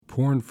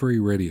Pornfree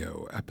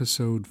Radio,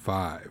 Episode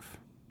 5.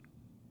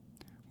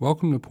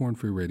 Welcome to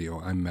Pornfree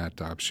Radio. I'm Matt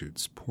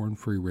Dobschutz.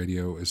 Pornfree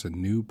Radio is a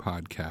new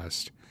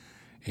podcast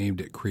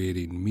aimed at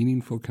creating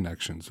meaningful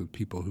connections with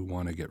people who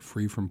want to get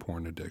free from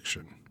porn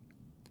addiction.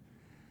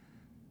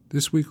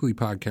 This weekly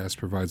podcast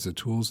provides the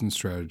tools and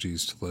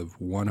strategies to live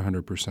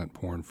 100%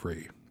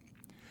 porn-free.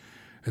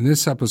 In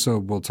this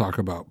episode, we'll talk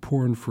about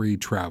porn-free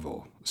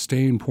travel.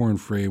 Staying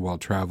porn-free while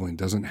traveling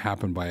doesn't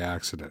happen by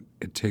accident.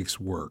 It takes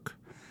work.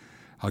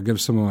 I'll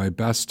give some of my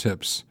best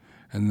tips,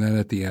 and then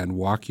at the end,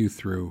 walk you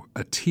through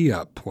a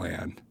tee-up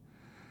plan.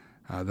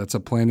 That's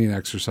a planning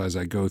exercise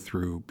I go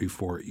through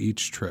before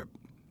each trip.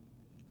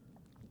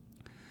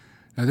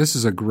 Now, this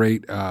is a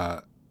great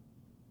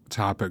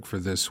topic for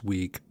this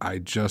week. I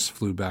just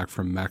flew back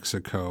from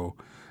Mexico.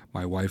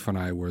 My wife and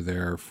I were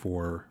there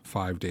for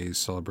 5 days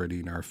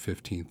celebrating our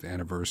 15th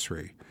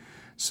anniversary.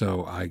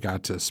 So I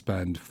got to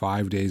spend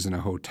 5 days in a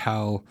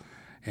hotel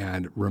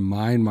and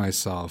remind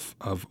myself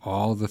of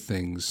all the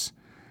things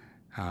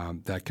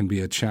that can be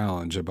a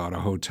challenge about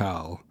a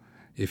hotel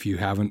if you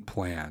haven't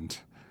planned.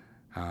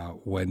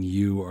 When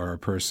you are a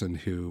person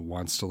who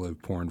wants to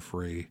live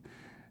porn-free,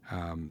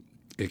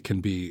 it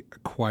can be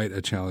quite a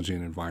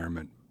challenging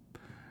environment.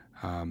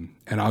 And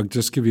I'll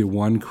just give you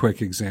one quick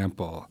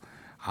example.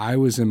 I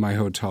was in my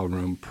hotel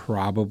room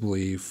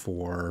probably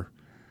for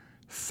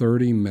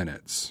 30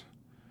 minutes,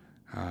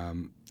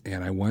 and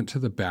I went to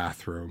the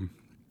bathroom,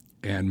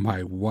 and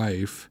my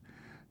wife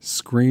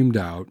screamed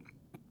out.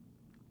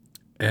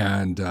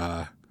 And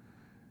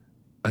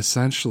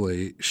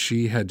essentially,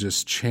 she had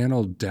just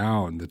channeled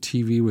down. The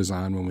TV was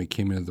on when we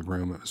came into the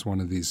room. It was one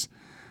of these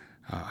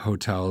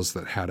hotels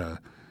that had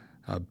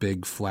a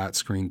big flat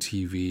screen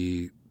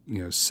TV,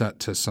 set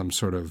to some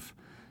sort of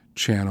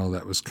channel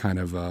that was kind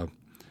of a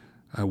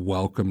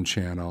welcome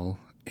channel.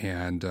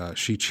 And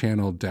she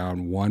channeled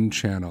down one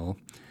channel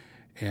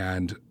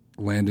and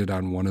landed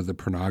on one of the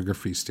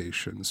pornography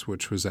stations,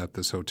 which was at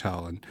this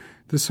hotel. And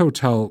this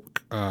hotel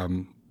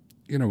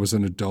it was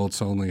an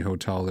adults-only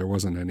hotel. There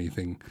wasn't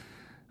anything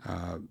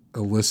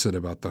illicit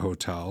about the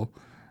hotel,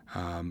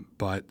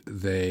 but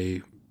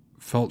they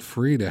felt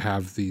free to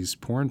have these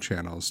porn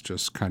channels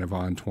just kind of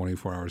on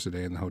 24 hours a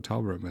day in the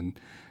hotel room. And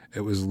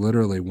it was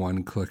literally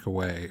one click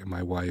away.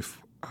 My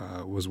wife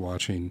was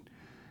watching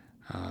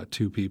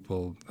two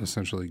people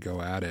essentially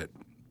go at it.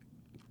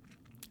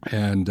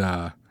 And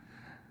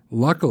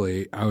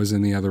luckily, I was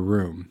in the other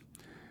room.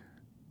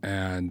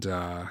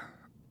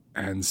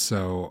 And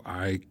so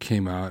I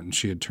came out and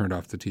she had turned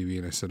off the TV,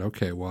 and I said,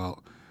 okay,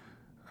 well,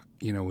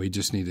 we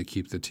just need to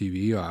keep the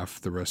TV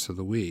off the rest of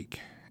the week.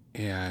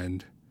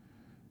 And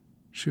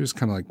she was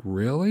kind of like,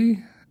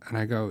 really? And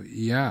I go,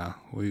 yeah,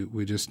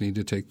 we just need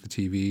to take the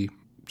TV,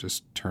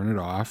 just turn it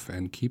off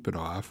and keep it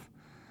off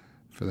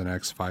for the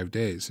next 5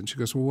 days. And she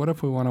goes, well, what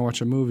if we want to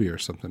watch a movie or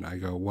something? I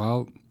go,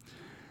 well,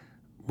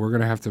 we're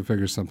going to have to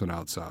figure something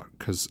else out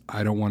because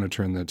I don't want to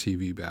turn the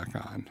TV back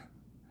on.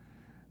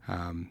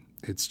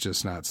 It's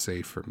just not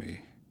safe for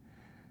me,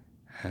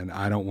 and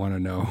I don't want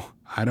to know.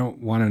 I don't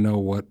want to know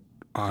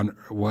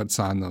what's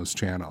on those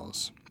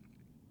channels.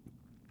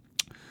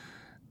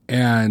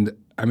 And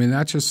I mean,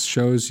 that just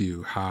shows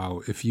you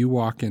how if you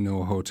walk into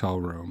a hotel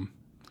room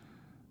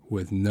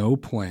with no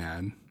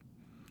plan,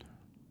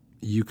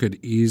 you could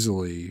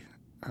easily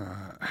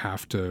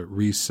have to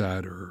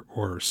reset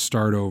or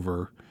start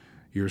over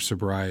your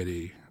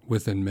sobriety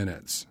within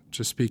minutes,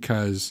 just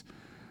because.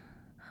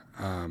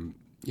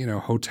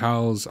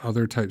 Hotels,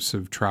 other types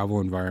of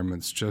travel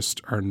environments just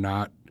are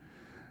not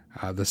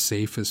the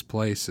safest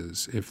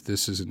places if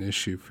this is an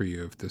issue for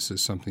you, if this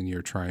is something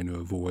you're trying to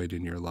avoid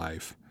in your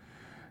life.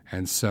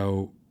 And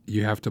so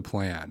you have to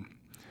plan.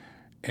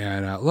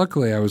 And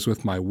luckily I was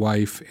with my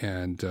wife,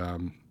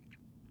 and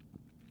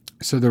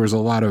so there was a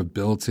lot of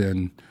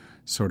built-in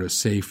sort of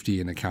safety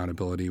and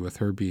accountability with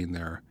her being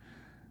there.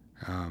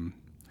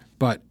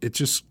 But it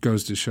just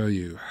goes to show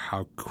you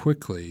how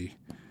quickly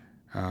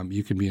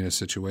you can be in a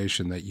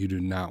situation that you do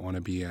not want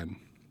to be in.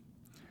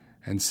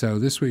 And so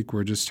this week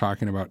we're just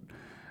talking about,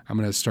 I'm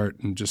going to start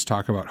and just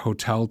talk about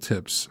hotel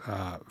tips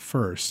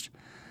first.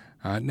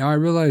 Now I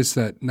realize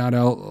that not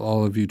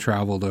all of you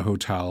travel to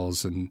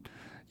hotels, and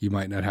you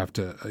might not have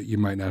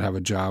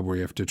a job where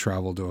you have to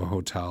travel to a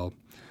hotel.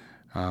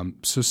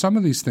 So some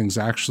of these things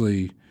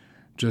actually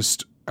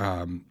just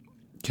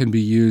can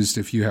be used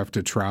if you have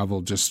to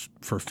travel just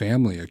for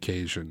family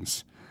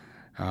occasions.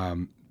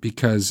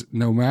 Because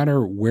no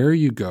matter where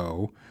you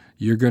go,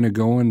 you're going to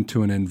go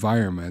into an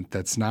environment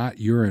that's not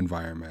your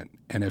environment.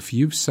 And if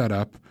you've set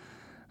up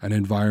an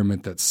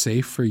environment that's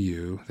safe for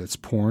you, that's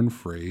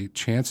porn-free,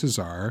 chances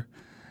are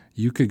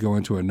you could go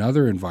into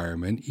another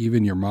environment,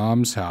 even your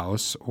mom's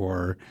house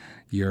or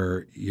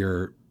your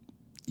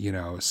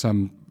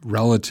some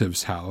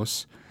relative's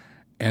house,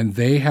 and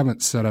they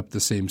haven't set up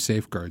the same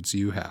safeguards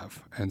you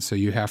have. And so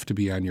you have to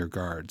be on your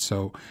guard.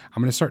 So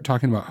I'm going to start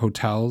talking about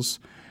hotels,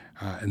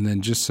 and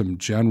then just some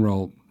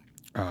general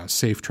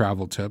safe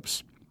travel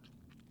tips.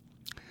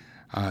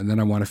 And then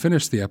I want to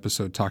finish the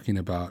episode talking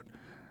about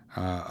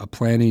a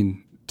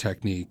planning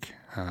technique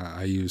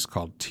I use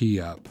called Tee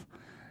Up.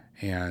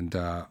 And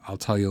I'll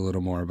tell you a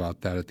little more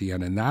about that at the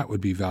end. And that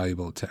would be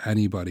valuable to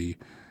anybody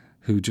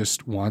who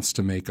just wants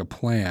to make a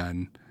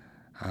plan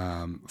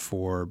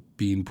for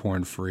being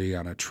porn-free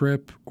on a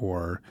trip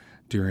or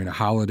during a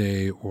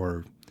holiday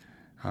or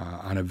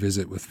on a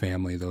visit with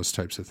family, those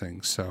types of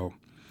things. So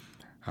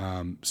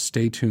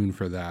stay tuned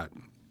for that.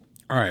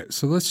 All right,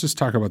 so let's just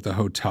talk about the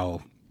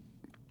hotel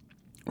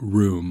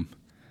room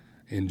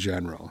in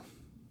general.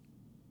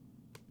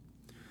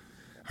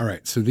 All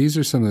right, so these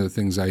are some of the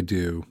things I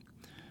do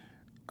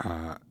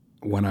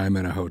when I'm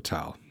in a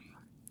hotel.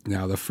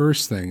 Now, the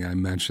first thing, I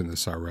mentioned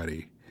this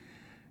already,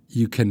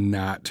 you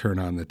cannot turn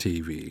on the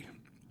TV.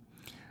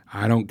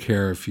 I don't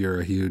care if you're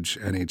a huge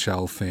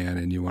NHL fan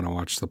and you want to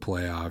watch the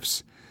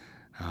playoffs.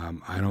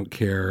 I don't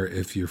care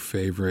if your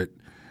favorite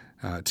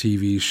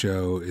TV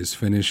show is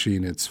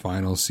finishing its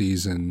final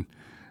season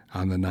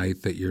on the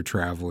night that you're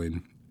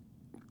traveling.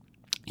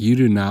 You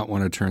do not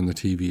want to turn the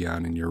TV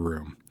on in your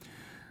room.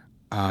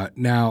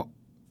 Now,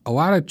 a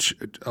lot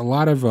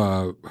of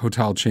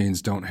hotel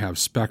chains don't have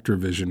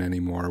SpectraVision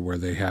anymore, where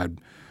they had,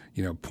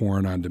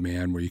 porn on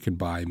demand, where you can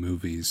buy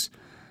movies.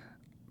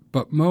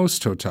 But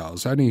most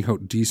hotels, any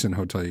decent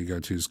hotel you go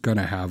to, is going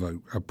to have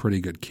a pretty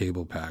good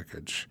cable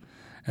package,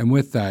 and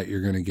with that,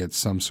 you're going to get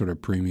some sort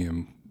of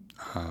premium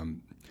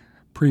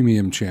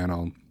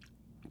channel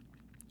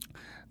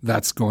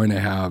that's going to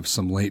have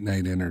some late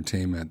night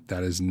entertainment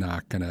that is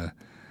not going to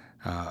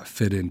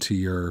fit into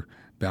your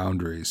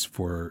boundaries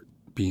for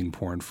being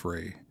porn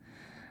free.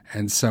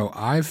 And so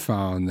I've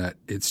found that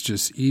it's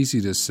just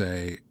easy to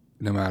say,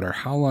 no matter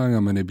how long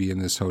I'm going to be in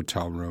this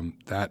hotel room,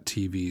 that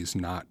TV is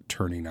not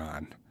turning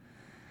on.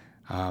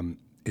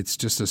 It's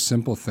just a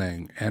simple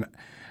thing. And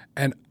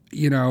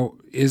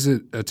is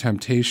it a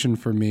temptation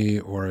for me,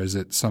 or is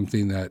it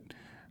something that,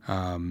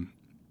 I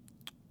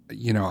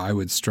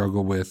would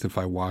struggle with if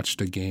I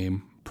watched a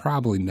game?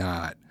 Probably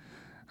not.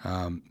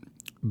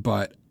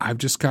 But I've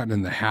just gotten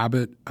in the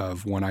habit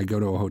of, when I go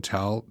to a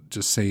hotel,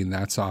 just saying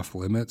that's off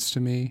limits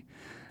to me.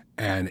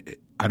 And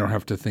I don't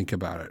have to think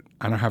about it.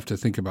 I don't have to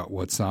think about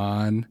what's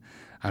on.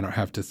 I don't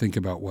have to think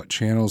about what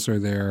channels are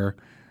there,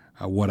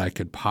 what I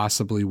could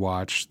possibly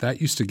watch. That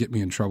used to get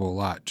me in trouble a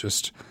lot,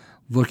 just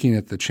looking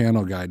at the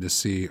channel guide to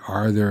see,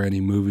 are there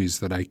any movies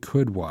that I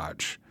could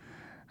watch?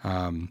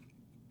 Actually,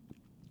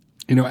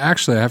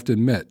 I have to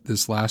admit,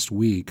 this last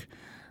week,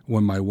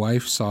 when my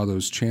wife saw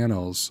those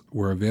channels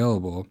were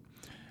available,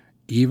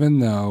 even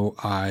though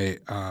I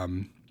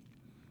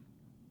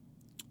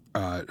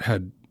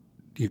had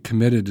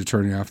committed to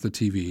turning off the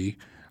TV,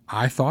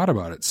 I thought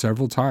about it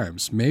several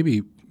times,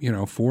 maybe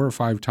 4 or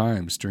 5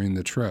 times during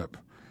the trip,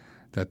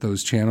 that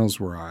those channels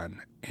were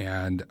on.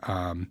 And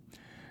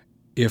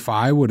if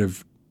I would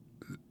have,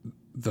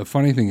 the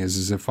funny thing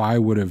is if I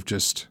would have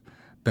just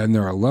been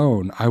there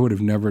alone, I would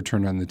have never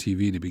turned on the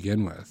TV to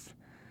begin with.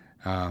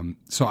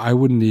 So I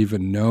wouldn't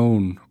even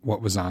known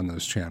what was on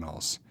those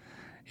channels.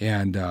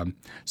 And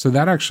so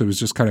that actually was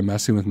just kind of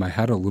messing with my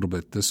head a little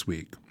bit this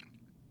week.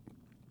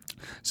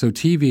 So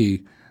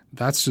TV,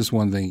 that's just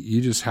one thing.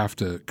 You just have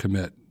to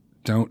commit.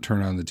 Don't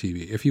turn on the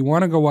TV. If you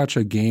want to go watch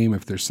a game,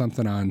 if there's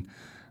something on,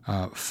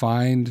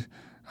 find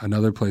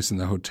another place in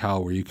the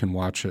hotel where you can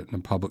watch it in a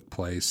public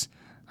place.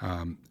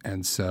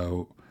 And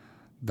so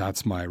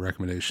that's my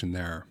recommendation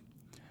there.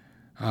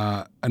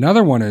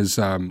 Another one is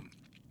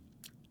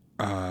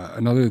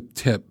another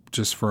tip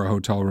just for a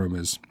hotel room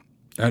is,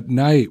 at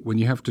night when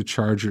you have to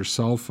charge your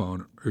cell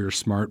phone or your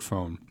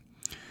smartphone,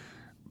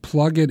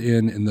 plug it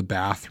in the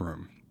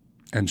bathroom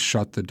and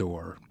shut the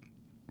door.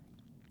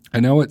 I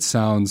know it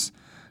sounds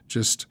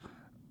just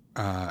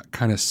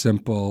kind of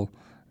simple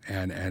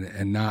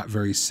and not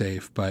very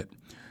safe, but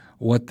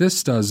what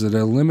this does, it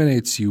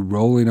eliminates you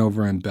rolling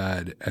over in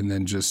bed and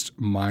then just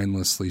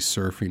mindlessly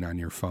surfing on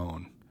your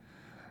phone.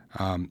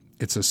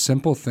 It's a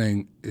simple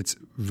thing. It's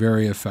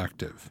very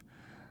effective.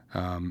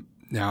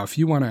 Now, if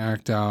you want to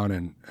act out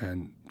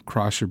and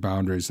cross your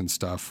boundaries and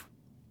stuff,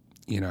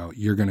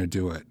 you're going to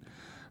do it.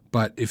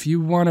 But if you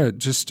want to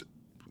just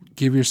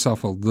give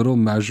yourself a little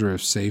measure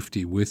of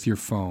safety with your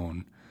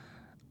phone,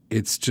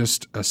 it's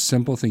just a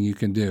simple thing you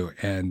can do.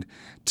 And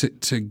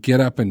to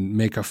get up and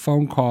make a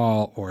phone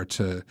call or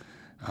to,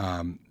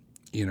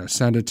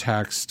 send a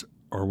text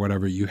or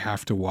whatever, you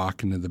have to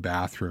walk into the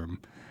bathroom.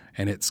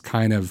 And it's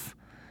kind of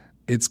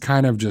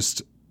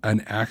just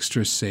an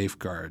extra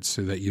safeguard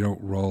so that you don't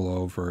roll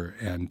over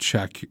and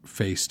check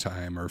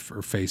FaceTime or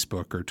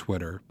Facebook or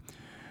Twitter.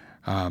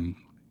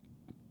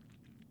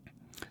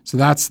 So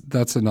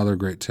that's another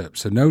great tip.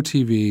 So no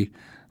TV,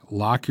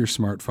 lock your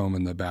smartphone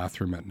in the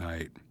bathroom at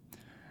night.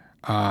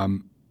 Now,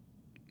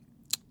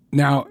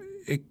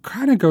 it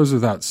kind of goes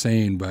without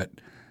saying, but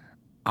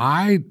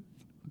I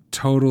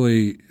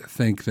totally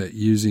think that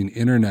using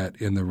internet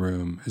in the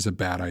room is a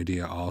bad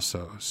idea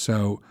also.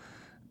 So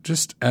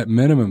just at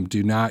minimum,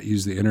 do not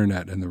use the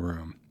internet in the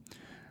room.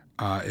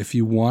 If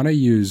you want to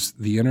use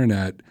the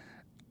internet,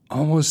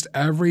 almost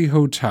every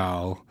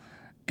hotel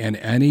and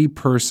any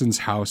person's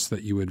house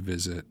that you would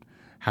visit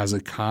has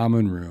a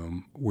common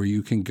room where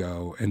you can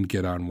go and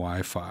get on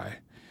Wi-Fi.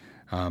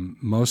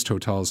 Most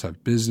hotels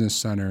have business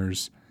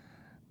centers,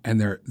 and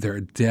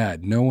they're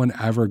dead. No one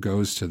ever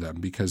goes to them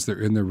because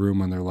they're in the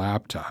room on their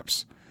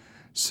laptops.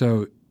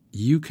 So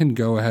you can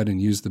go ahead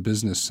and use the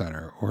business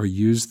center or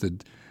use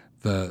the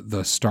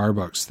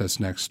Starbucks that's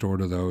next door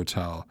to the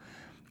hotel.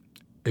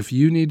 If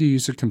you need to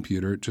use a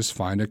computer, just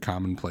find a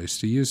common place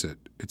to use it.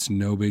 It's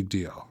no big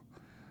deal.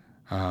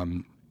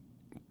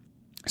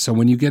 So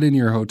when you get in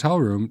your hotel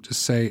room,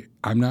 just say,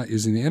 I'm not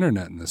using the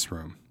internet in this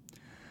room.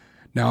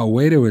 Now, a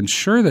way to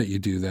ensure that you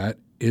do that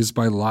is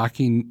by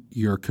locking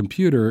your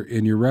computer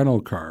in your rental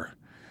car,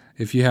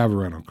 if you have a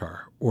rental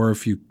car, or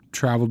if you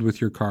traveled with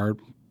your car,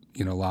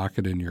 lock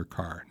it in your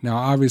car. Now,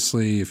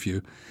 obviously, if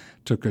you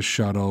took a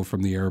shuttle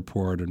from the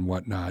airport and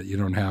whatnot, you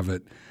don't have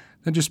it,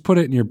 then just put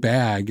it in your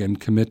bag and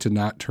commit to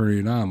not turning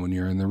it on when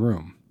you're in the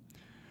room.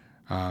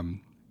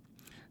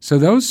 So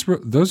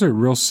those are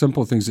real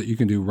simple things that you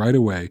can do right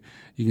away.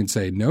 You can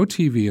say, no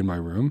TV in my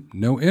room,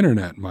 no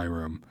internet in my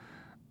room.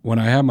 When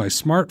I have my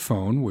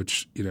smartphone,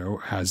 which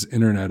has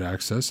internet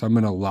access, I'm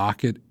going to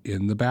lock it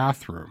in the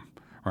bathroom,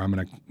 or I'm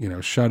going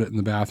to shut it in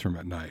the bathroom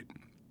at night.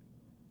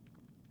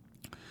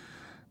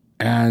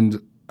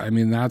 And I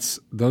mean,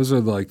 those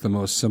are like the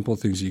most simple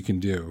things you can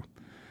do.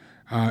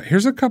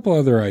 Here's a couple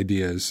other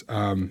ideas.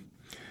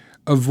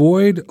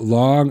 Avoid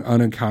long,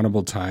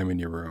 unaccountable time in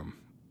your room.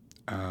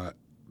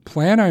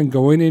 Plan on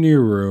going into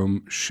your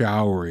room,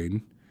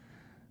 showering,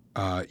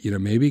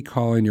 maybe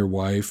calling your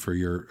wife or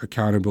your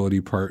accountability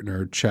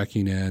partner,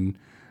 checking in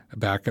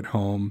back at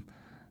home,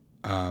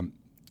 and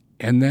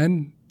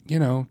then,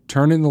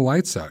 turning the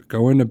lights out,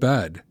 going to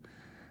bed.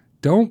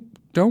 Don't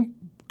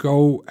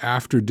go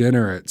after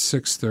dinner at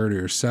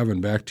 6:30 or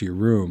 7 back to your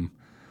room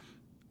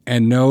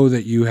and know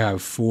that you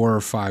have 4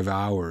 or 5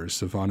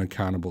 hours of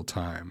unaccountable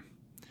time.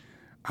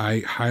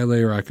 I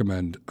highly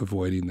recommend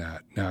avoiding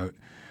that. Now,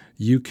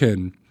 you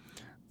can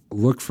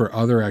look for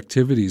other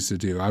activities to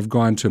do. I've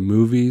gone to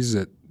movies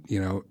at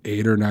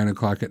 8 or 9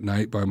 o'clock at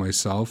night by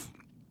myself,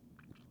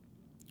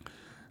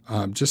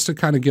 just to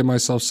kind of give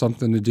myself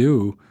something to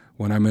do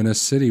when I'm in a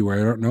city where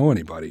I don't know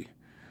anybody.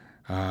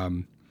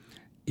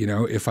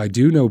 If I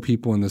do know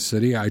people in the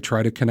city, I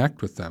try to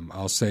connect with them.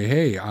 I'll say,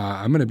 hey,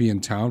 I'm going to be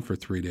in town for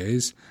 3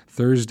 days.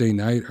 Thursday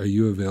night, are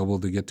you available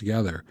to get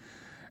together?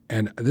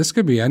 And this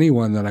could be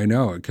anyone that I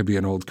know. It could be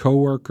an old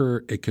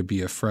coworker. It could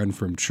be a friend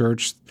from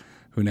church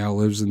who now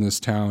lives in this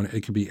town.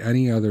 It could be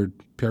any other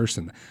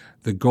person.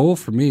 The goal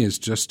for me is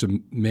just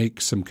to make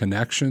some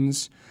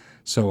connections.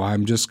 So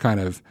I'm just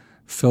kind of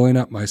filling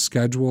up my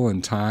schedule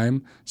and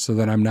time so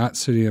that I'm not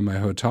sitting in my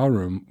hotel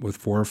room with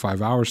 4 or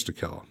 5 hours to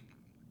kill.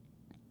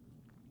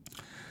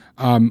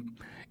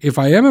 If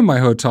I am in my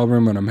hotel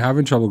room and I'm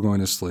having trouble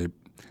going to sleep,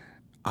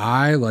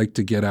 I like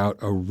to get out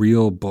a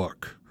real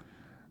book.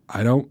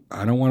 I don't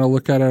want to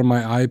look at it on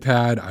my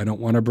iPad. I don't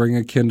want to bring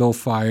a Kindle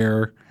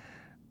Fire.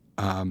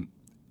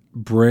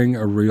 Bring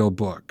a real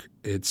book.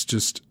 It's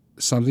just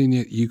something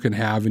that you can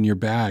have in your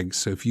bag.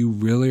 So if you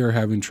really are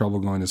having trouble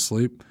going to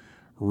sleep,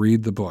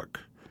 read the book.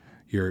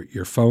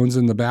 Your phone's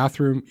in the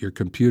bathroom, your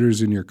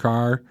computer's in your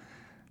car,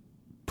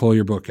 pull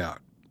your book out.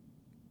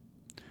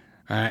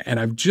 And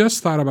I've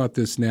just thought about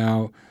this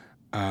now.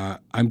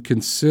 I'm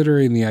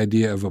considering the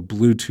idea of a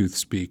Bluetooth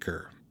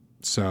speaker.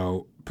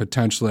 So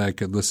potentially I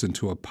could listen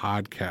to a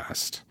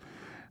podcast.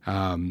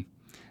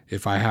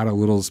 If I had a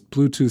little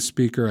Bluetooth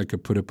speaker, I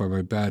could put it by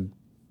my bed,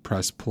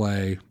 press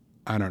play.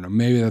 I don't know.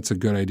 Maybe that's a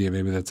good idea.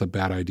 Maybe that's a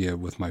bad idea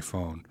with my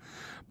phone.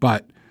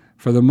 But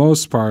for the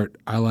most part,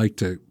 I like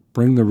to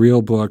bring the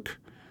real book,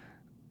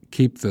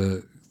 keep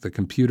the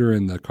computer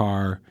in the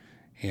car,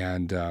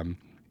 and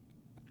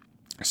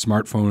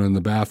smartphone in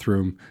the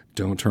bathroom.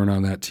 Don't turn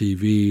on that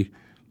TV.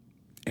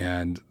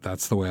 And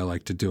that's the way I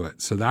like to do it.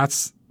 So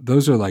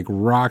those are like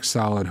rock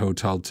solid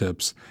hotel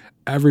tips.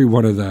 Every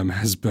one of them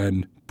has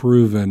been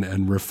proven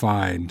and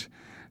refined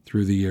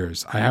through the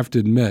years. I have to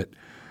admit,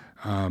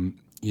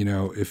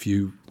 if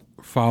you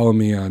follow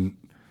me on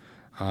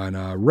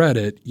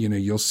Reddit,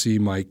 you'll see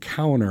my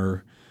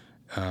counter.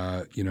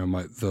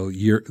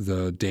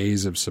 The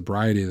days of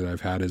sobriety that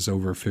I've had is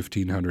over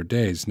 1,500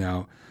 days.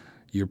 Now,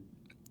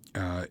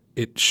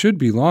 it should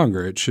be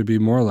longer. It should be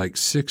more like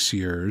 6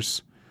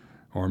 years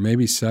or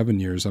maybe 7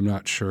 years. I'm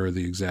not sure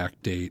the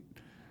exact date.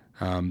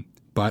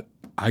 But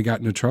I got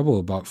into trouble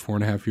about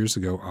 4.5 years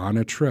ago on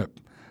a trip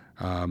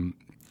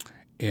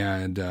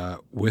and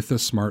with a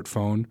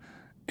smartphone.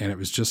 And it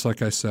was just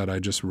like I said, I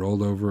just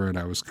rolled over and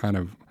I was kind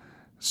of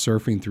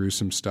surfing through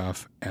some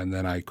stuff, and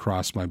then I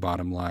crossed my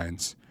bottom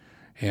lines.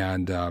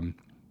 And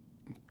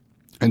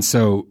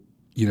so,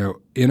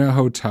 in a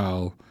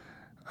hotel,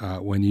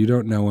 when you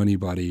don't know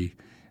anybody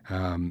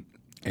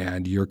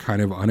and you're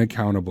kind of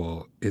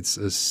unaccountable, it's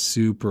a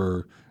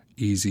super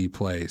easy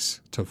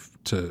place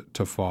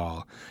to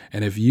fall.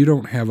 And if you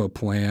don't have a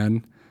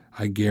plan,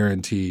 I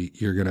guarantee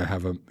you're gonna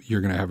have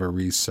a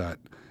reset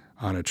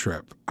on a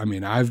trip. I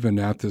mean, I've been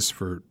at this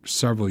for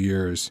several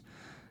years,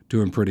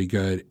 doing pretty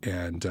good,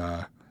 and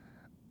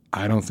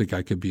I don't think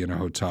I could be in a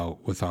hotel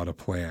without a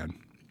plan.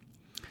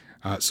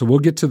 So we'll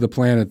get to the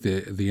plan at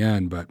the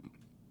end, but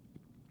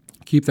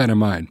keep that in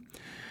mind.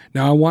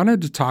 Now, I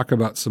wanted to talk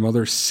about some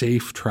other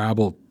safe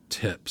travel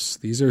tips.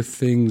 These are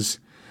things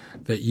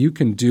that you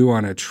can do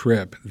on a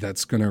trip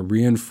that's going to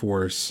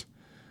reinforce,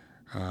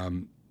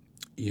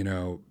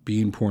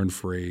 being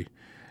porn-free.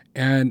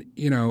 And,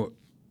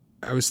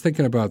 I was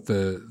thinking about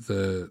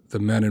the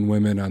men and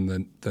women on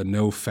the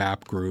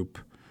NoFap group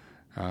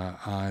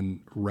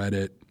on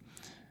Reddit.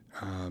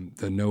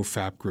 The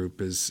NoFap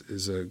group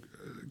is a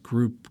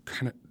group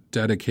kind of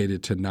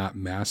dedicated to not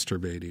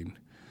masturbating.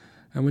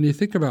 And when you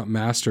think about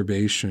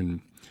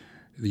masturbation,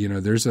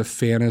 there's a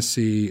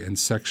fantasy and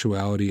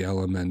sexuality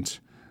element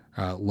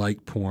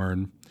like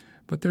porn,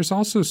 but there's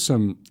also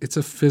it's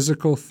a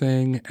physical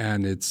thing,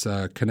 and it's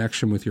a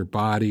connection with your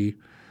body,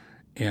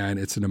 and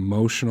it's an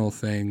emotional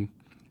thing.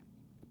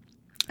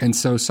 And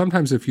so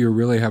sometimes if you're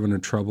really having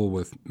trouble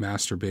with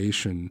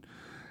masturbation,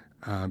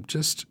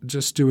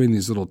 just doing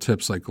these little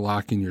tips like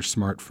locking your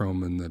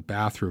smartphone in the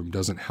bathroom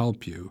doesn't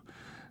help you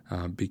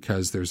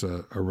because there's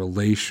a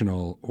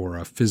relational or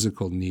a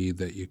physical need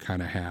that you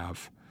kind of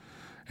have.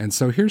 And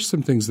so here's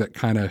some things that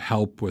kind of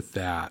help with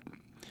that.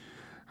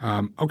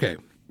 Okay,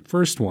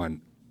 first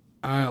one,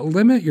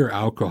 limit your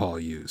alcohol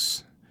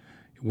use.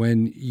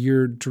 When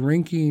you're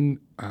drinking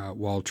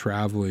while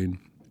traveling,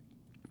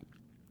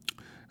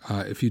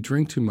 if you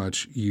drink too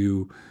much,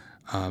 you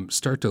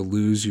start to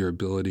lose your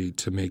ability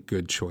to make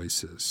good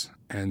choices.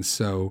 And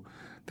so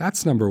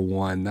that's number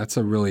one. That's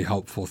a really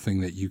helpful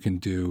thing that you can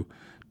do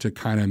to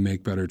kind of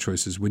make better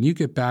choices. When you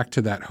get back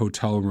to that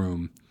hotel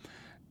room,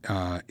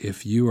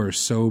 if you are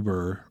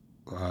sober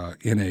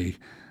in a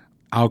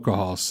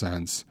alcohol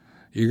sense,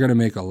 you're going to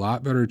make a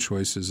lot better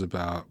choices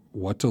about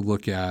what to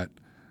look at,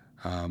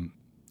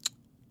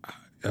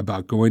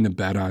 about going to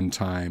bed on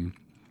time,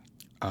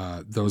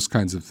 those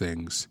kinds of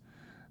things,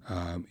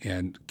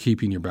 and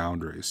keeping your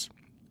boundaries.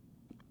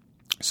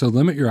 So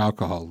limit your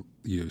alcohol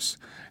use,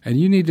 and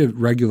you need to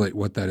regulate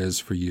what that is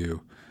for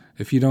you.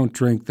 If you don't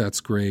drink, that's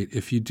great.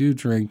 If you do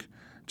drink,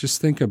 just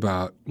think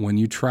about when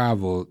you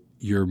travel,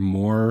 you're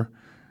more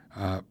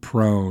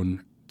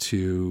prone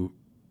to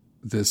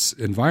this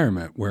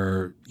environment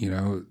where,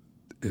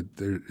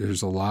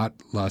 there's a lot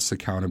less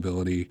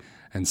accountability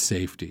and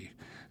safety.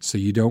 So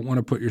you don't want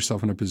to put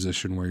yourself in a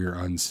position where you're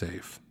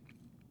unsafe.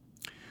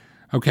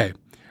 Okay,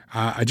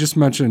 I just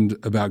mentioned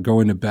about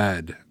going to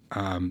bed.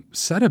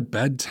 Set a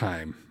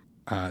bedtime.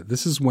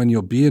 This is when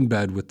you'll be in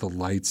bed with the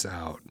lights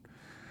out.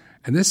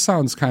 And this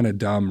sounds kind of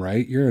dumb,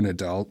 right? You're an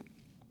adult.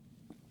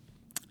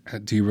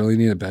 Do you really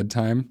need a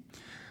bedtime?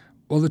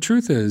 Well, the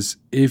truth is,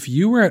 if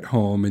you were at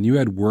home and you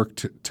had work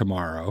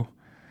tomorrow,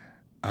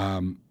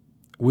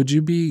 would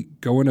you be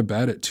going to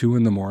bed at 2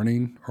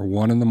 a.m. or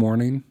 1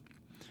 a.m?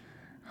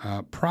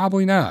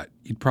 Probably not.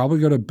 You'd probably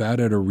go to bed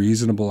at a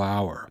reasonable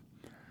hour.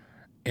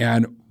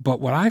 But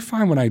what I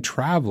find when I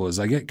travel is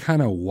I get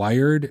kind of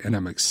wired and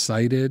I'm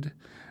excited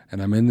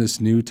and I'm in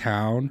this new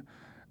town.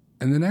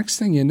 And the next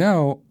thing you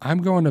know,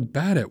 I'm going to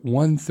bed at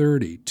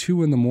 1:30,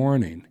 2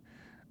 a.m.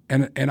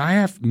 And I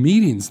have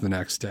meetings the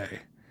next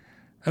day.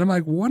 And I'm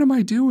like, what am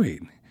I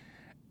doing?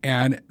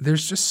 And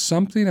there's just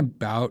something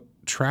about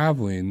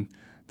traveling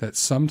that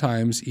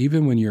sometimes,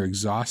 even when you're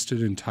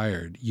exhausted and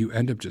tired, you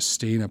end up just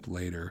staying up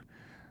later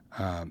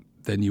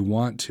than you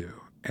want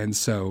to. And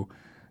so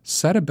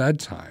set a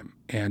bedtime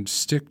and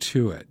stick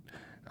to it.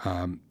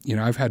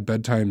 I've had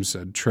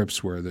bedtimes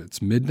trips where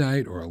it's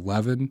midnight or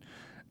 11,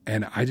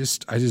 and I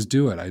just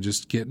do it. I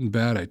just get in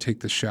bed, I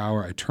take the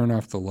shower, I turn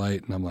off the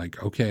light, and I'm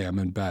like, okay, I'm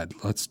in bed.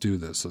 Let's do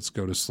this. Let's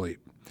go to sleep.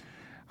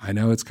 I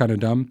know it's kind of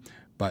dumb,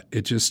 but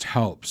it just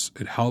helps.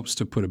 It helps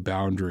to put a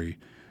boundary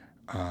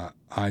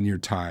on your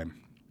time.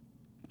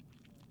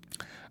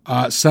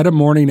 Set a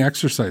morning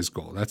exercise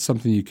goal. That's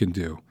something you can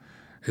do.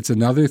 It's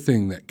another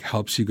thing that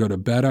helps you go to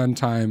bed on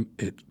time.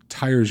 It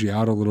tires you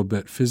out a little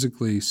bit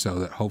physically so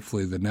that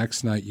hopefully the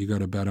next night you go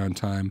to bed on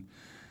time.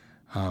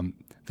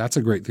 That's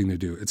a great thing to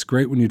do. It's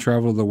great when you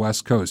travel to the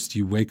West Coast.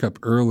 You wake up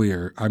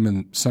earlier. I'm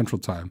in Central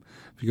Time.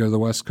 If you go to the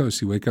West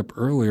Coast, you wake up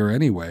earlier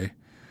anyway.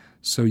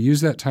 So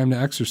use that time to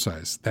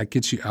exercise. That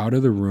gets you out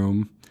of the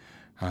room.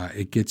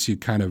 It gets you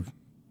kind of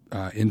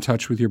in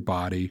touch with your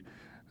body.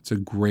 It's a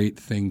great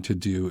thing to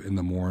do in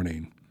the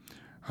morning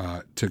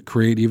to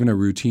create even a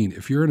routine.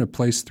 If you're in a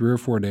place 3 or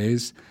 4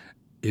 days,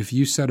 if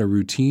you set a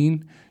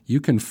routine, you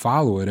can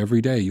follow it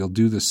every day. You'll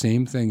do the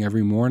same thing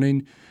every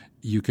morning.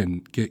 You can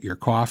get your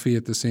coffee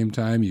at the same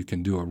time. You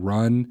can do a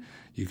run.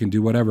 You can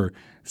do whatever.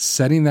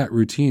 Setting that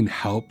routine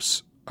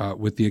helps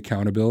with the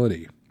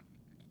accountability.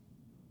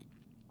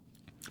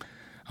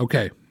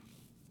 Okay.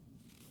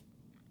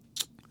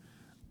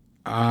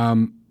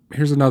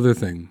 Here's another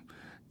thing.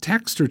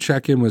 Text or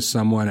check in with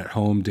someone at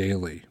home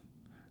daily.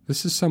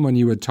 This is someone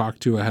you would talk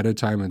to ahead of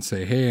time and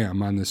say, hey,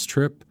 I'm on this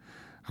trip.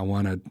 I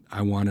want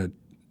to,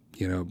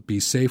 be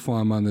safe while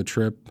I'm on the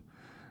trip.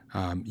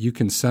 You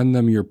can send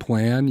them your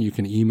plan. You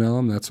can email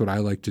them. That's what I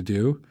like to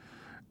do.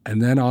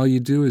 And then all you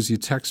do is you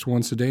text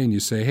once a day and you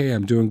say, hey,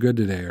 I'm doing good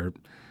today. Or,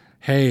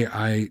 hey,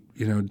 I,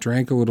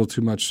 drank a little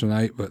too much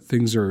tonight, but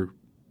things are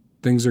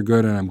things are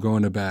good and I'm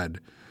going to bed.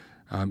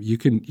 You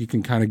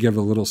can kind of give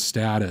a little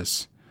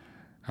status,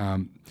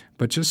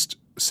 but just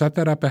set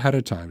that up ahead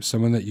of time,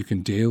 someone that you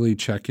can daily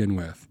check in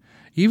with.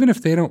 Even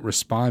if they don't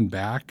respond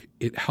back,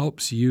 it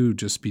helps you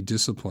just be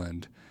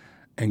disciplined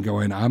and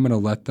going, I'm going to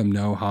let them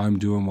know how I'm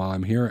doing while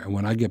I'm here. And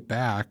when I get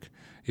back,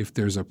 if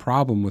there's a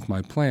problem with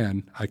my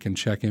plan, I can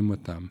check in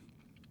with them.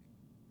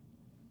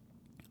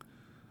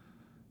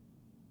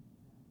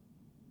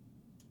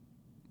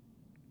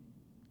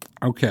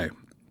 Okay.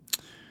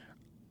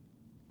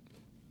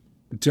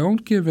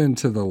 Don't give in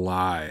to the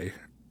lie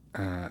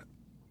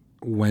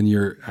when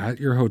you're at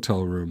your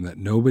hotel room that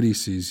nobody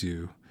sees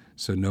you,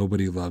 so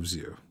nobody loves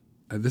you.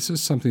 This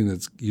is something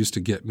that used to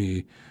get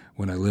me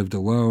when I lived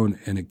alone,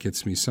 and it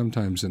gets me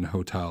sometimes in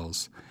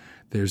hotels.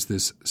 There's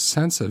this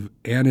sense of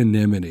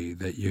anonymity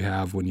that you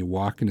have when you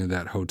walk into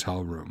that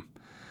hotel room.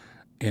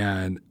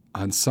 And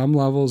on some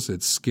levels,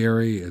 it's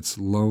scary, it's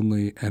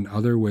lonely, and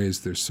other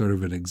ways there's sort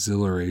of an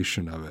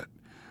exhilaration of it.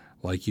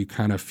 Like you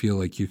kind of feel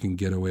like you can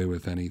get away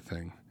with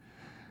anything.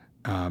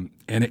 And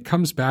it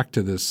comes back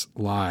to this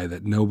lie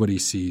that nobody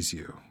sees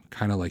you,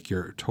 kind of like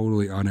you're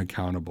totally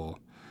unaccountable.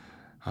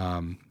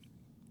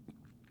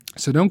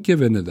 So don't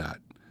give in to that.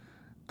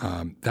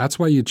 That's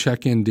why you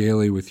check in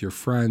daily with your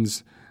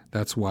friends.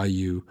 That's why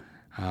you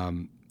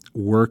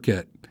work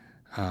at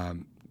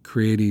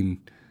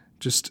creating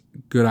just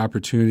good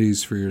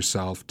opportunities for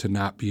yourself to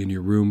not be in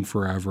your room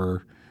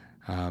forever,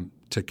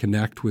 to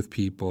connect with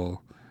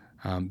people.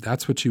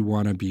 That's what you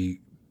want to be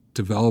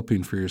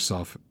developing for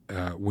yourself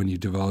when you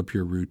develop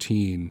your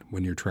routine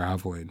when you're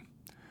traveling.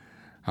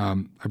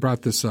 I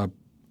brought this up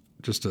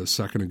just a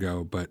second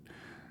ago, but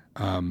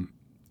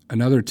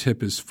another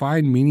tip is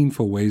find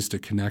meaningful ways to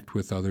connect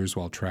with others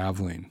while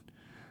traveling.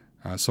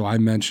 So I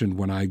mentioned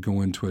when I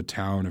go into a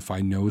town, if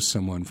I know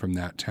someone from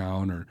that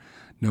town or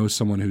know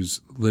someone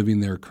who's living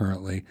there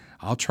currently,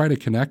 I'll try to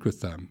connect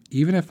with them.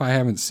 Even if I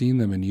haven't seen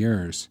them in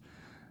years,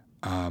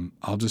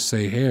 I'll just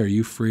say, hey, are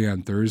you free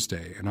on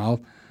Thursday? And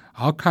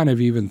I'll kind of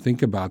even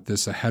think about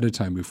this ahead of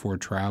time before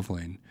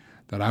traveling,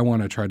 that I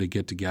want to try to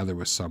get together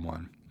with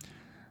someone.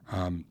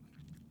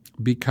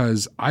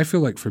 Because I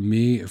feel like for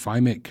me, if I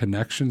make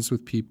connections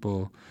with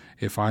people,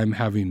 if I'm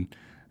having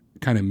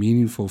kind of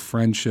meaningful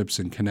friendships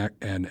and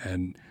connect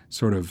and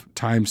sort of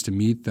times to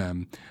meet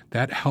them,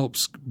 that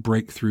helps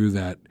break through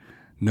that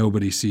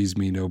nobody sees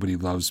me, nobody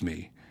loves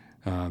me.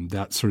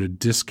 That sort of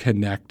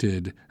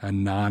disconnected,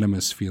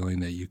 anonymous feeling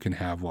that you can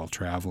have while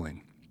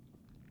traveling.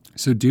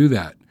 So do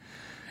that.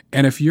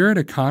 And if you're at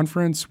a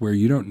conference where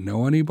you don't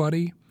know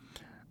anybody,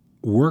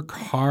 work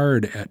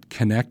hard at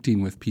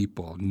connecting with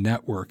people,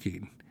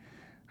 networking.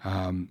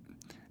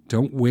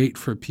 Don't wait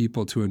for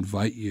people to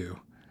invite you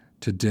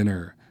to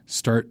dinner.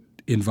 Start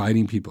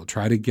inviting people.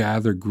 Try to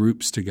gather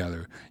groups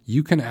together.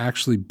 You can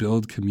actually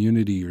build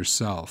community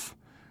yourself,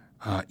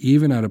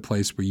 even at a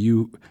place where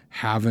you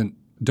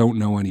don't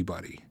know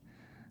anybody.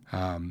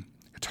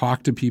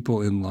 Talk to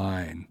people in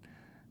line.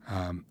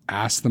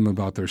 Ask them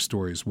about their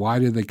stories. Why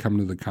did they come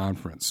to the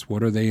conference?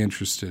 What are they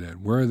interested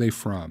in? Where are they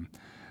from?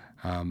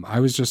 I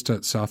was just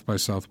at South by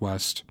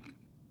Southwest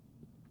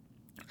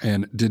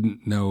and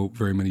didn't know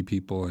very many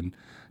people and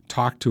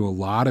talked to a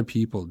lot of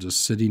people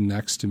just sitting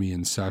next to me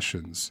in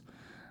sessions.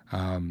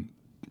 And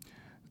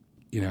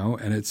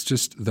it's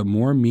just the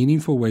more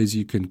meaningful ways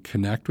you can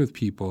connect with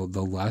people,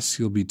 the less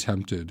you'll be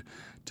tempted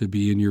to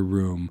be in your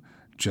room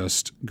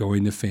just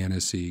going to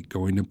fantasy,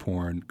 going to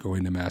porn,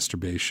 going to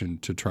masturbation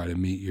to try to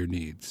meet your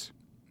needs.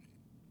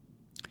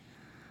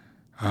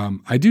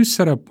 I do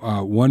set up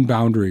one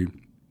boundary,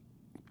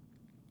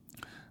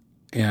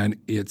 and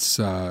it's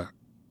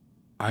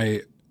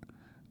I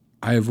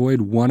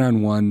avoid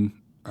one-on-one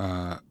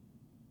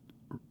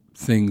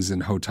things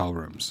in hotel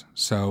rooms.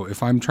 So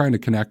if I'm trying to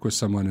connect with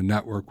someone and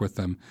network with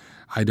them,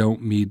 I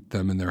don't meet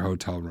them in their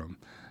hotel room.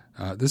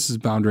 This is a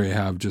boundary I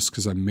have just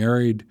because I'm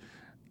married,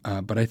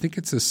 but I think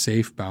it's a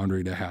safe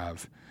boundary to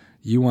have.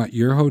 You want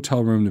your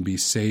hotel room to be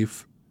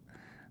safe,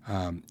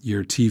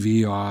 your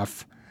TV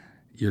off,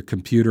 your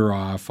computer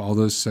off, all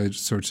those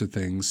sorts of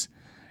things.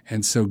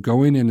 And so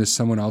going into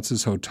someone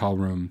else's hotel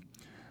room,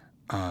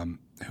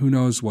 who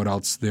knows what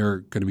else they're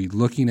going to be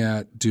looking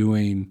at,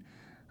 doing,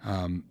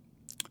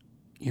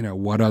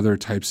 what other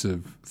types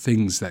of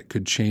things that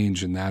could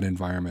change in that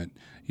environment.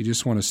 You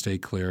just want to stay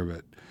clear of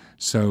it.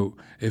 So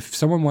if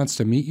someone wants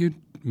to meet you,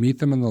 meet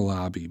them in the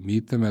lobby,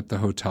 meet them at the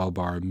hotel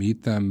bar,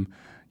 meet them,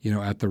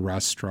 at the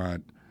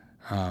restaurant,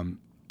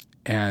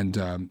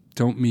 and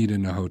don't meet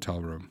in a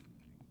hotel room.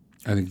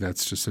 I think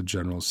that's just a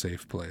general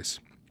safe place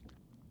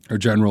or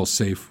general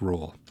safe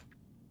rule.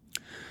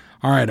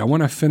 All right, I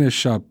want to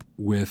finish up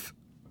with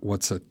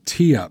what's a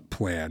tee-up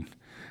plan.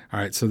 All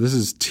right, so this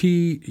is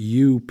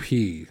TUP,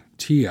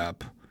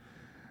 tee-up.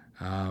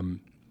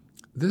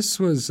 This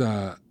was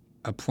a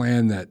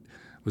plan that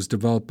was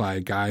developed by a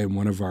guy in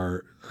one of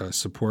our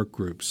support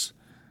groups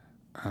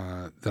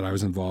that I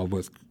was involved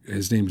with.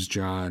 His name's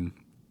John,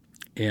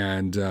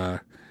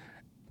 and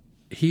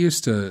he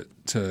used to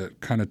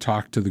kind of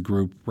talk to the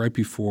group right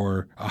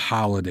before a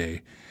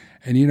holiday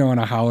And, on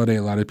a holiday,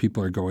 a lot of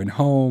people are going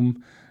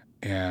home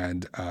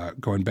and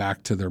going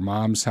back to their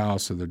mom's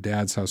house or their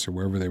dad's house or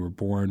wherever they were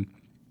born.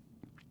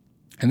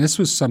 And this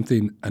was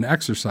an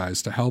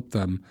exercise to help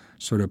them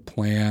sort of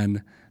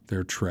plan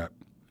their trip.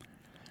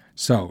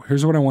 So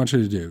here's what I want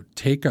you to do.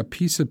 Take a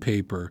piece of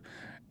paper,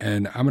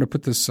 and I'm going to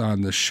put this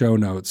on the show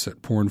notes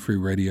at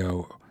Pornfree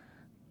Radio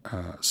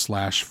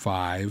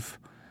 /5.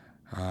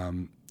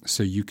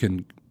 So you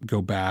can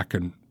go back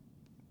and,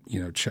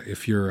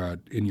 if you're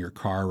in your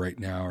car right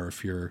now, or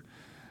if you're,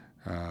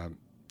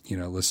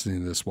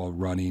 listening to this while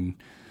running,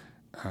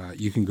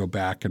 you can go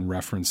back and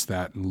reference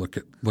that and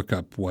look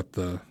up what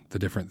the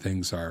different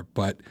things are.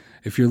 But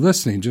if you're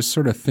listening, just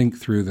sort of think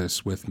through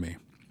this with me.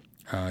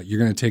 You're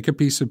going to take a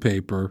piece of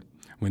paper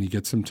when you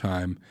get some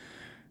time,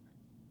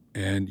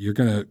 and you're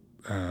going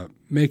to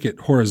make it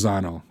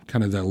horizontal,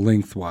 kind of the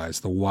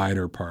lengthwise, the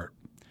wider part.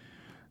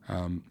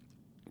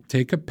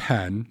 Take a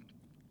pen,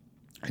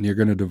 and you're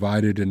going to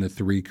divide it into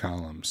 3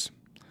 columns.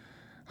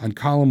 On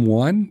column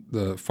 1,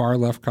 the far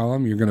left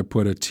column, you're going to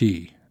put a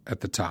T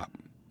at the top.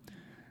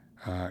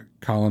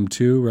 Column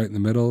 2, right in the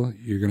middle,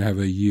 you're going to have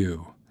a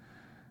U.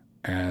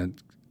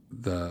 And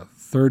the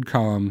third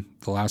column,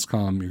 the last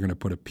column, you're going to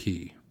put a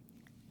P.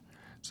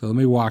 So let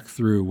me walk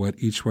through what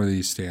each one of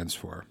these stands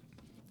for.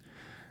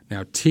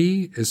 Now,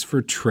 T is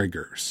for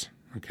triggers,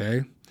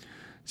 okay?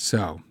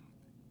 So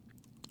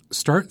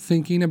start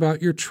thinking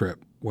about your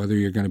trip, whether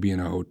you're going to be in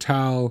a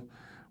hotel,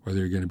 whether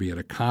you're going to be at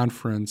a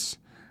conference,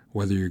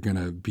 whether you're going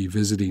to be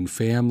visiting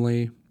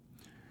family,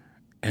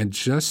 and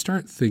just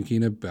start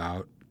thinking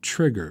about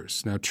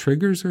triggers. Now,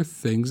 triggers are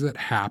things that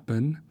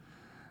happen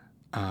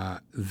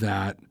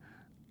that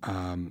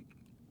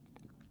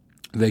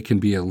they can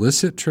be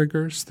illicit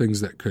triggers,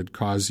 things that could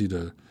cause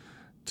you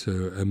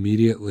to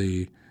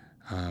immediately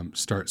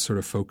start sort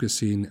of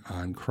focusing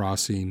on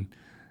crossing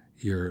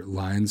your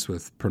lines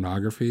with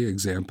pornography.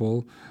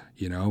 Example,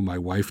 my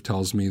wife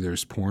tells me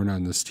there's porn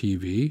on this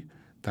TV.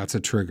 That's a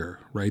trigger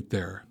right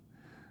there.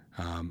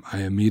 I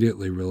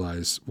immediately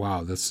realize,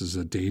 wow, this is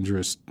a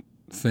dangerous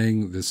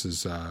thing. This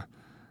is, I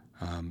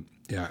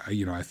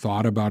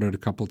thought about it a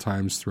couple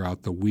times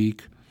throughout the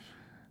week.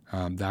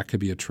 That could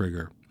be a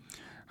trigger.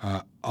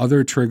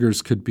 Other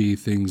triggers could be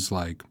things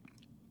like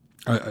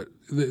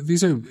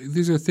these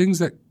are things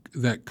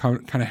that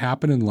kind of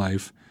happen in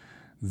life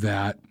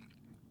that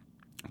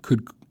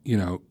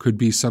could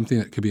be something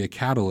that could be a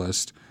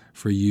catalyst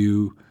for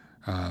you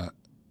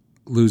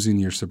losing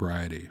your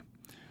sobriety.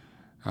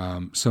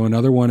 So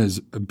another one is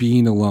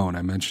being alone.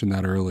 I mentioned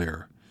that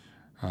earlier.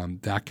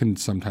 That can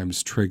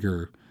sometimes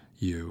trigger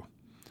you.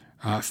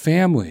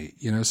 Family,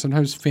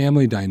 sometimes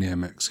family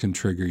dynamics can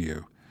trigger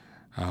you.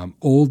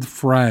 Old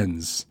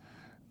friends,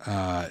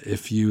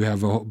 if you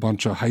have a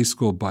bunch of high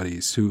school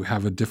buddies who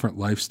have a different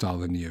lifestyle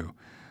than you,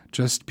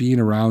 just being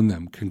around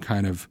them can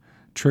kind of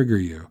trigger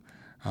you.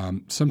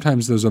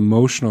 Sometimes those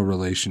emotional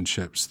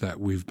relationships that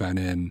we've been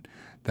in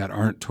that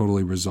aren't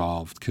totally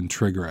resolved can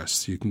trigger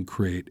us. You can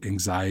create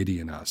anxiety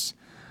in us.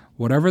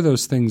 Whatever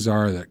those things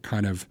are that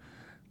kind of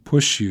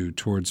push you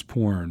towards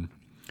porn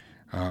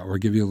or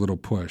give you a little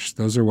push,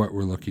 those are what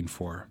we're looking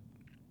for.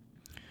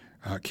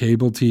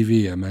 Cable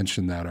TV, I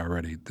mentioned that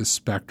already. The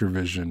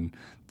SpectraVision,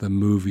 the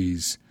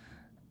movies,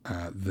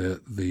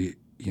 the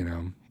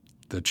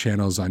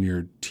channels on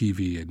your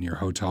TV in your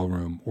hotel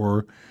room,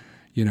 or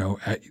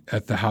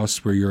at the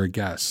house where you're a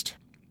guest.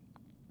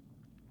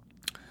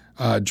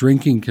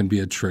 Drinking can be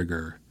a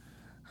trigger.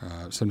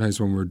 Sometimes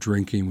when we're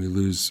drinking, we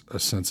lose a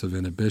sense of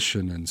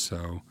inhibition, and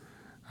so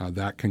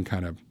that can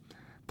kind of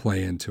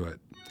play into it.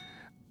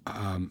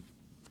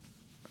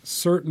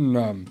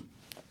 Certain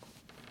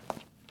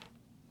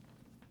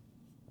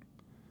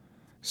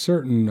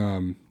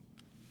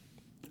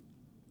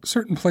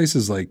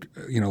places like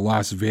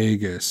Las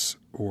Vegas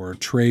or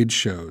trade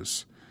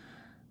shows.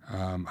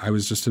 I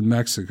was just in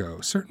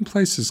Mexico. Certain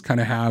places kind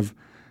of have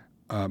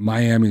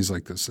Miami's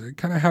like this. They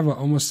kind of have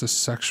almost a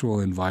sexual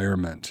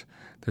environment.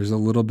 There's a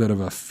little bit of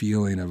a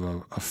feeling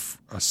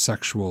of a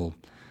sexual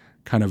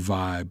kind of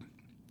vibe.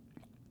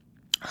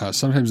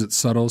 Sometimes it's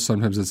subtle,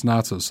 sometimes it's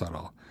not so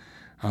subtle.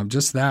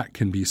 Just that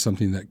can be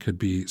something that could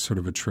be sort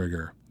of a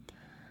trigger.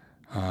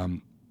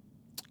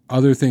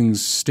 Other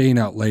things, staying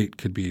out late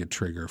could be a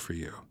trigger for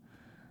you.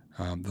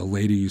 The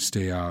later you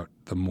stay out,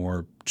 the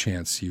more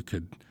chance you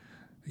could,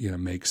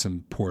 make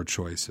some poor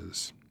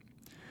choices.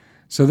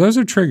 So those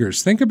are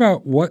triggers. Think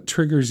about what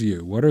triggers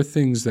you. What are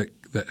things that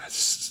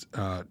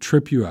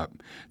trip you up?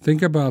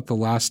 Think about the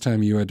last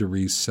time you had to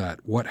reset.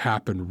 What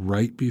happened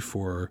right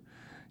before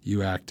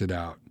you acted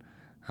out?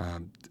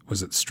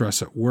 Was it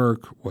stress at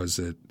work? Was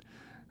it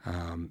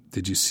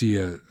did you see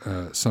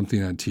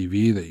something on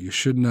TV that you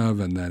shouldn't have,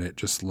 and then it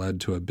just led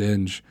to a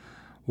binge?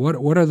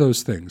 What are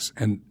those things?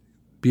 And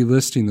be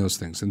listing those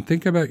things. And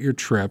think about your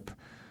trip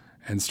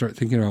and start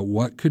thinking about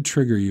what could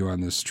trigger you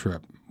on this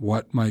trip.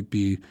 What might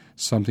be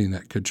something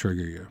that could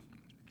trigger you?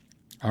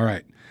 All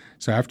right.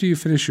 So after you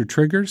finish your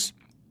triggers,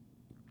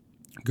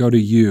 go to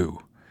U.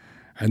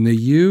 And the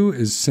U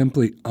is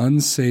simply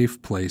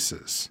unsafe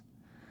places.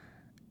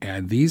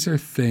 And these are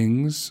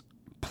things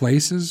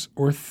places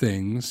or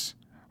things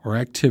or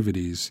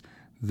activities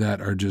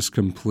that are just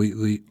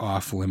completely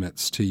off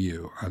limits to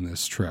you on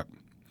this trip.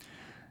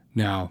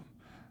 Now,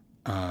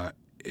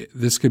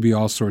 this could be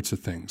all sorts of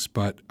things,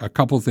 but a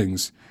couple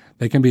things.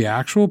 They can be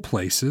actual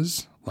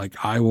places, like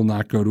I will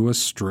not go to a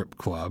strip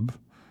club.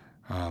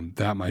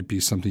 That might be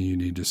something you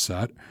need to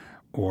set.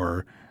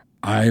 Or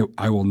I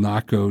will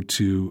not go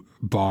to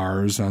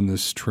bars on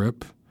this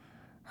trip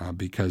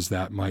because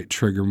that might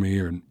trigger me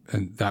and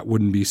that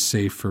wouldn't be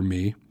safe for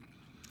me.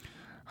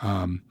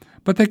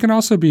 But they can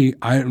also be,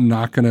 I'm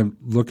not going to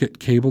look at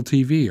cable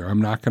TV, or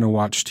I'm not going to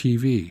watch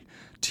TV.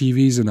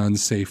 TV is an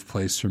unsafe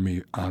place for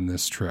me on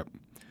this trip.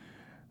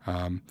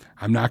 I'm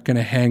not going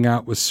to hang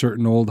out with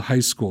certain old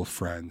high school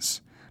friends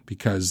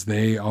because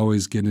they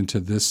always get into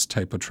this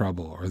type of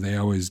trouble, or they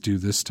always do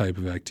this type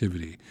of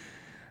activity.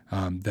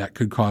 That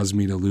could cause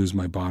me to lose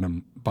my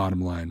bottom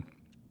line.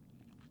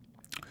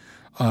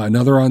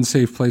 Another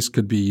unsafe place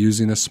could be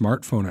using a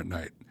smartphone at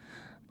night.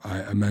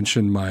 I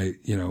mentioned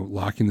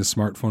locking the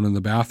smartphone in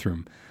the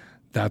bathroom.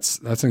 That's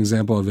an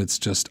example of it's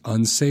just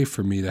unsafe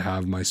for me to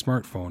have my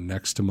smartphone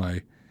next to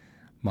my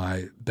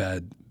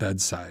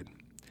bedside.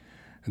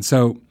 And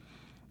so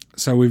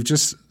we've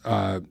just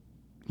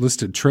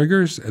listed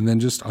triggers and then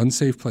just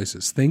unsafe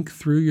places. Think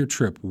through your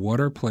trip. What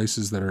are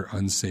places that are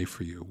unsafe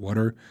for you? What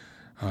are,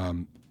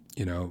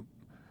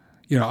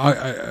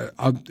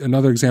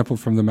 another example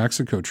from the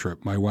Mexico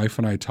trip. My wife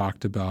and I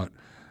talked about,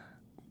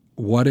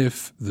 what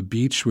if the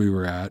beach we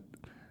were at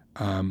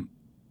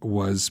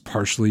was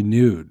partially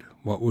nude?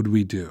 What would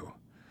we do?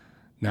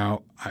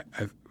 Now,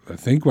 I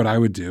think what I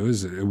would do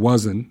is, it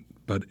wasn't,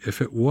 but if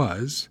it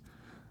was,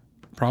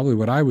 probably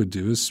what I would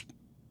do is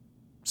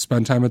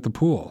spend time at the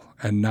pool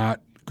and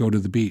not go to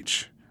the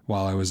beach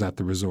while I was at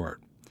the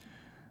resort,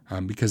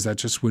 because that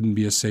just wouldn't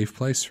be a safe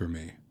place for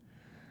me.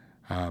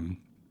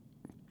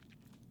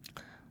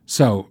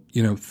 So,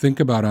 think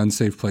about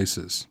unsafe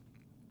places.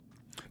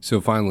 So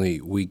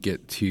finally, we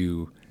get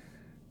to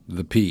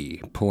the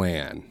P,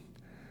 plan.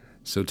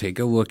 So take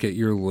a look at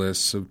your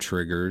lists of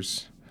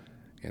triggers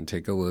and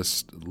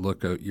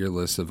look at your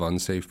list of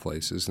unsafe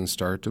places and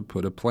start to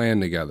put a plan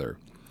together.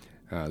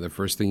 The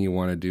first thing you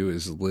want to do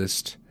is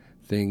list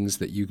things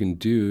that you can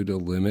do to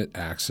limit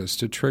access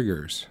to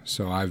triggers.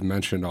 So I've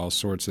mentioned all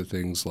sorts of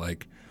things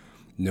like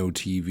no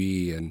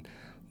TV and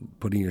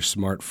putting your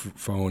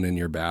smartphone in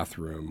your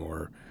bathroom,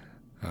 or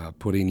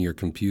putting your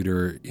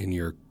computer in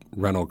your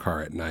rental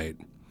car at night.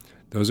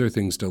 Those are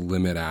things to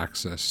limit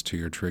access to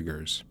your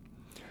triggers.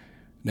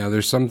 Now,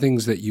 there's some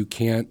things that you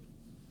can't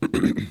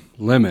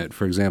limit.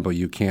 For example,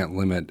 you can't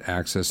limit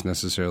access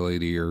necessarily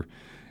to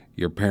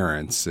your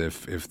parents.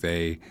 If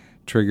they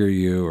trigger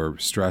you or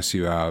stress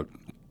you out,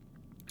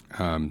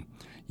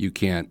 you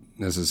can't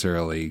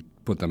necessarily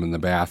put them in the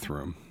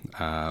bathroom.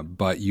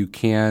 But you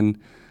can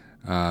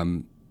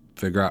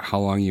figure out how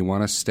long you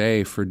want to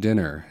stay for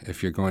dinner.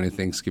 If you're going to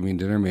Thanksgiving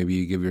dinner, maybe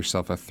you give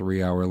yourself a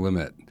 3-hour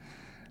limit.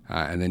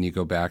 And then you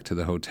go back to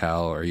the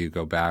hotel, or you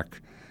go back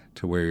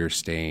to where you're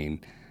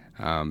staying.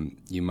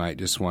 You might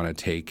just want to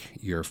take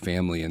your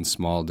family in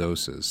small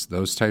doses.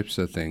 Those types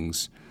of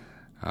things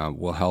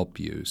will help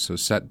you. So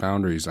set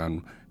boundaries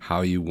on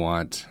how you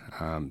want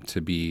to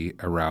be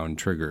around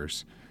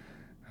triggers.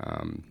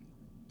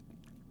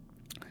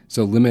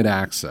 So limit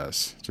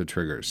access to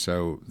triggers.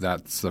 So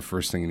that's the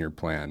first thing in your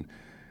plan.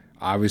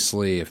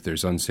 Obviously, if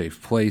there's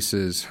unsafe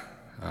places,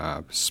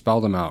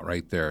 spell them out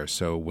right there.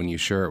 So when you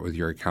share it with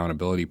your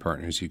accountability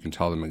partners, you can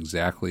tell them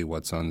exactly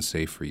what's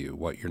unsafe for you,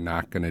 what you're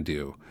not going to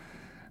do,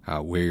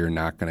 where you're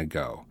not going to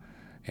go.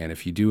 And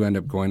if you do end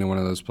up going to one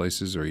of those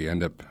places, or you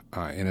end up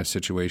in a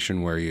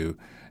situation where you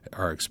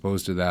are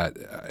exposed to that,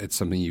 it's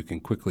something you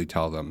can quickly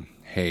tell them,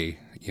 hey,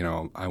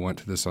 I went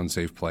to this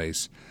unsafe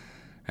place,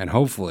 and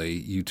hopefully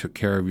you took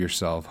care of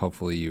yourself.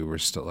 Hopefully you were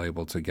still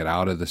able to get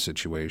out of the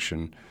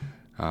situation.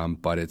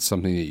 But it's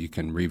something that you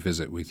can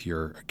revisit with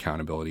your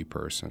accountability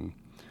person.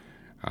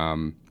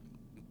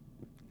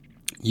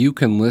 You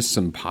can list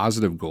some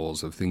positive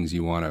goals of things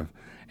you want to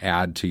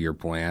add to your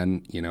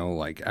plan,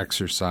 like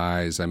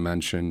exercise, I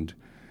mentioned.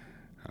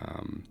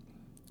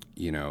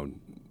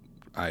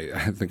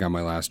 I think on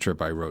my last trip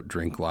I wrote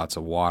drink lots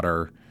of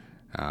water.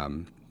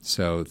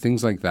 So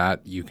things like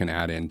that you can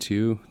add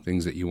into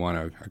things that you want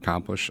to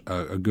accomplish.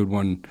 A good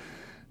one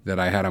that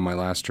I had on my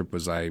last trip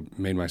was I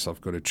made myself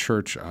go to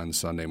church on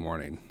Sunday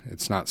morning.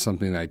 It's not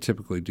something that I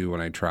typically do when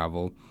I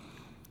travel,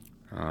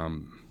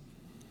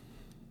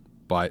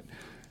 but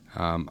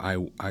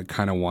I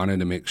kind of wanted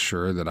to make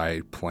sure that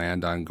I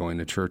planned on going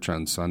to church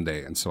on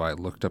Sunday, and so I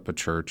looked up a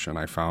church and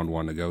I found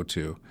one to go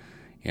to,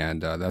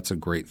 and that's a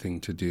great thing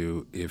to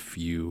do if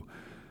you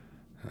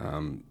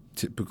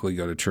typically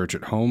go to church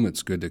at home.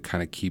 It's good to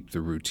kind of keep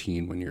the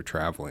routine when you're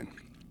traveling.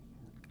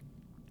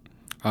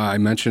 I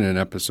mentioned in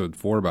episode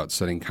 4 about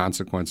setting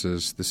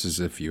consequences. This is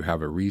if you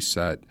have a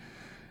reset.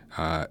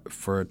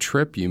 For a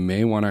trip, you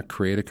may want to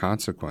create a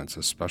consequence,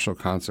 a special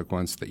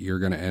consequence that you're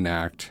going to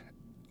enact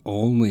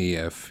only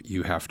if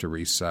you have to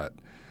reset.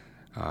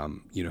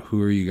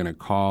 Who are you going to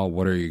call?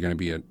 What are you going to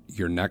be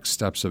your next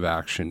steps of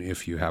action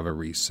if you have a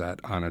reset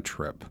on a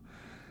trip?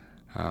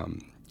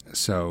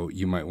 So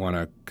you might want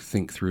to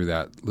think through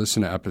that.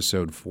 Listen to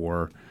episode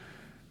 4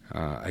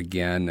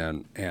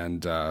 again,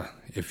 and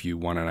if you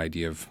want an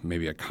idea of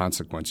maybe a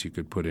consequence you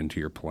could put into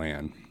your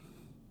plan.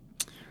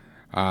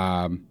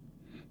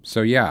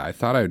 So yeah, I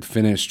thought I'd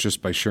finish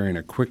just by sharing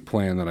a quick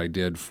plan that I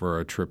did for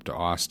a trip to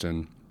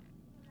Austin,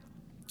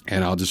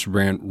 and I'll just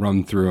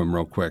run through them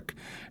real quick.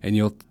 And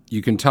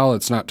you can tell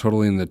it's not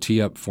totally in the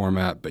tee-up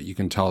format, but you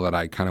can tell that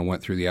I kind of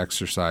went through the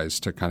exercise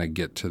to kind of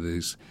get to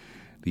these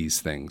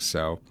things.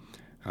 So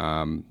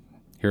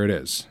here it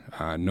is.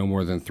 No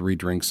more than 3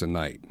 drinks a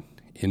night.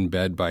 In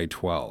bed by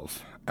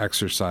 12.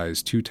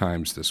 Exercise 2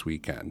 times this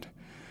weekend.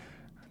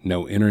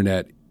 No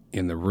internet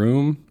in the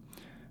room.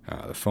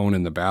 The phone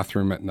in the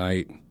bathroom at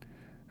night.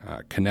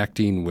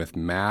 Connecting with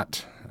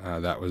Matt.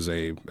 That was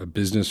a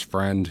business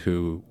friend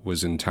who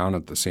was in town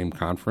at the same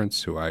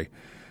conference, who I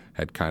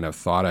had kind of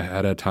thought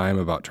ahead of time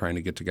about trying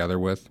to get together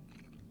with.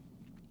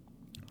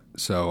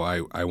 So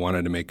I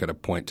wanted to make it a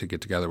point to get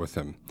together with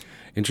him.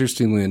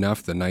 Interestingly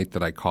enough, the night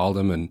that I called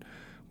him and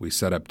we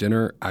set up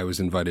dinner, I was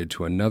invited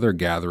to another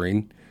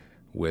gathering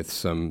with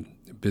some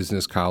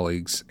business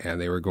colleagues, and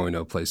they were going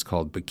to a place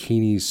called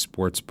Bikini's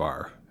Sports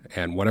Bar.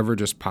 And whatever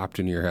just popped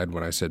in your head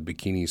when I said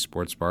Bikini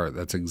Sports Bar,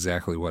 that's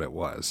exactly what it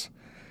was.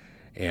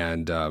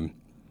 And I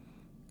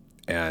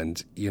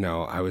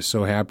was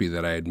so happy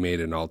that I had made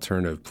an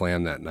alternative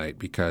plan that night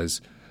because,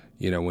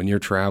 when you're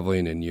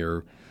traveling and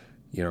you're,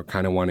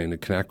 kind of wanting to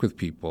connect with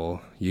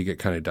people, you get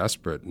kind of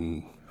desperate.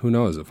 And who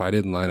knows, if I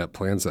didn't line up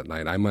plans that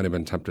night, I might have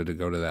been tempted to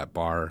go to that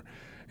bar,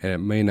 and it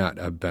may not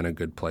have been a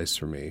good place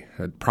for me.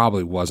 It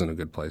probably wasn't a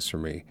good place for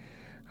me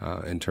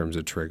in terms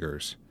of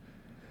triggers.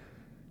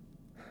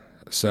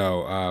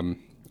 So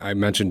I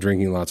mentioned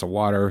drinking lots of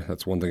water.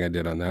 That's one thing I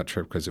did on that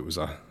trip because it was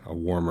a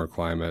warmer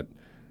climate.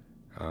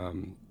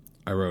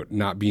 I wrote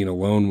not being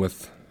alone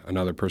with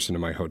another person in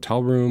my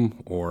hotel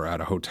room or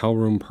at a hotel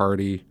room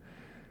party.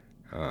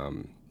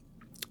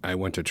 I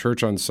went to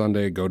church on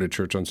Sunday, go to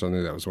church on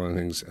Sunday. That was one of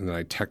the things. And then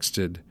I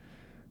texted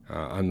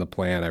on the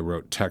plan. I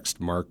wrote text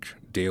Mark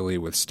daily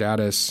with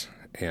status,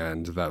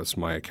 and that was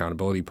my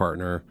accountability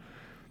partner.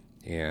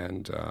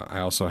 And I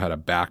also had a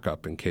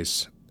backup in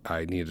case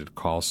I needed to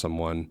call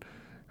someone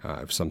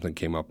if something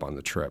came up on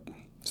the trip.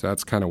 So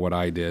that's kind of what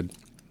I did.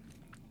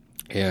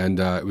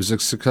 And it was a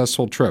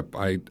successful trip.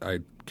 I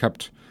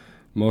kept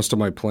most of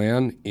my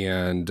plan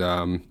and,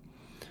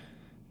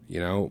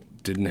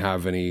 didn't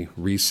have any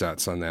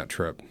resets on that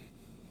trip.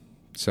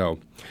 So,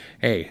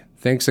 hey,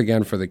 thanks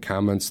again for the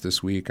comments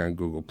this week on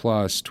Google+,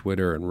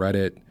 Twitter, and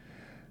Reddit.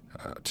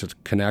 To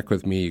connect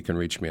with me, you can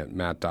reach me at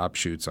Matt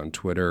Dopshoots on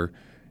Twitter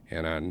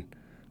and on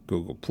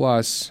Google+.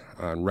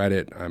 On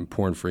Reddit, I'm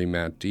Pornfree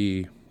Matt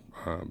D.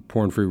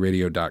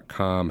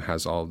 Pornfreeradio.com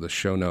has all the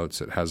show notes.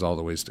 It has all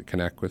the ways to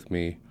connect with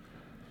me.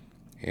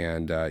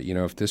 And,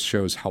 if this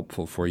show is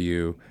helpful for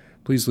you,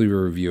 please leave a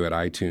review at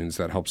iTunes.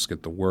 That helps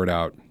get the word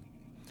out.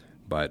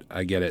 But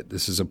I get it.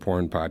 This is a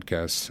porn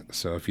podcast.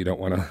 So if you don't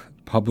want to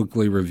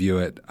publicly review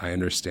it, I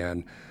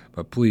understand.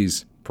 But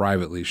please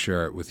privately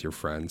share it with your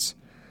friends.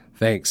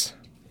 Thanks.